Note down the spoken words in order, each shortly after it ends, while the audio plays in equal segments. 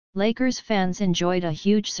Lakers fans enjoyed a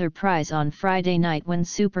huge surprise on Friday night when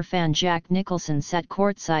superfan Jack Nicholson sat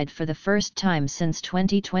courtside for the first time since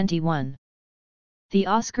 2021. The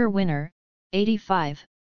Oscar winner, 85,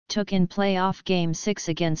 took in playoff Game 6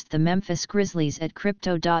 against the Memphis Grizzlies at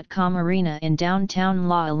Crypto.com Arena in downtown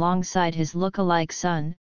La alongside his lookalike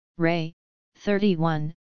son, Ray,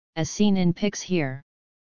 31, as seen in pics here.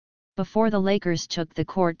 Before the Lakers took the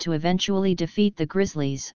court to eventually defeat the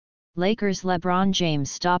Grizzlies, Lakers' LeBron James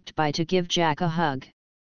stopped by to give Jack a hug.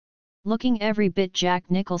 Looking every bit Jack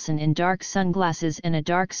Nicholson in dark sunglasses and a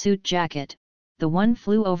dark suit jacket, the One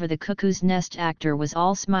Flew Over the Cuckoo's Nest actor was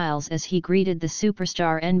all smiles as he greeted the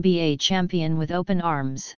superstar NBA champion with open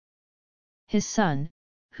arms. His son,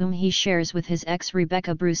 whom he shares with his ex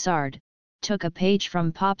Rebecca Broussard, took a page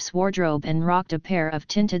from Pop's wardrobe and rocked a pair of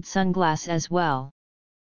tinted sunglasses as well.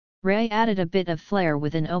 Ray added a bit of flair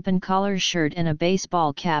with an open-collar shirt and a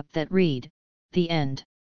baseball cap that read, "The End."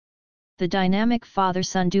 The dynamic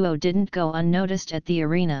father-son duo didn't go unnoticed at the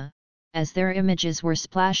arena, as their images were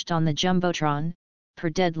splashed on the Jumbotron,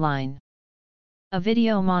 per Deadline. A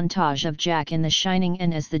video montage of Jack in The Shining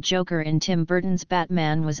and as the Joker in Tim Burton's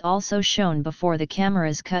Batman was also shown before the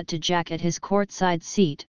cameras cut to Jack at his courtside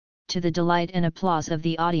seat, to the delight and applause of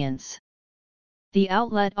the audience. The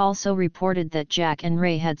outlet also reported that Jack and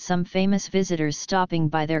Ray had some famous visitors stopping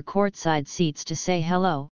by their courtside seats to say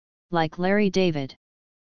hello, like Larry David.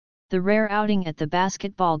 The rare outing at the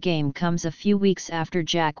basketball game comes a few weeks after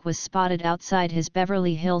Jack was spotted outside his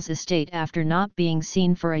Beverly Hills estate after not being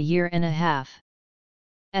seen for a year and a half.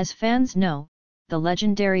 As fans know, the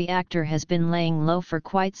legendary actor has been laying low for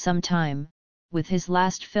quite some time, with his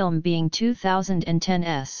last film being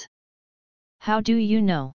 2010's How Do You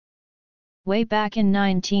Know? Way back in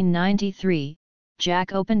 1993,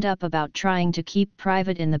 Jack opened up about trying to keep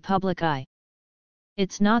private in the public eye.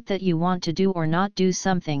 "It's not that you want to do or not do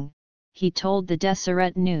something," he told the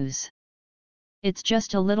Deseret News. "It's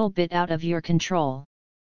just a little bit out of your control.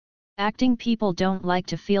 Acting people don't like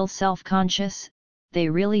to feel self-conscious, they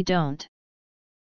really don't.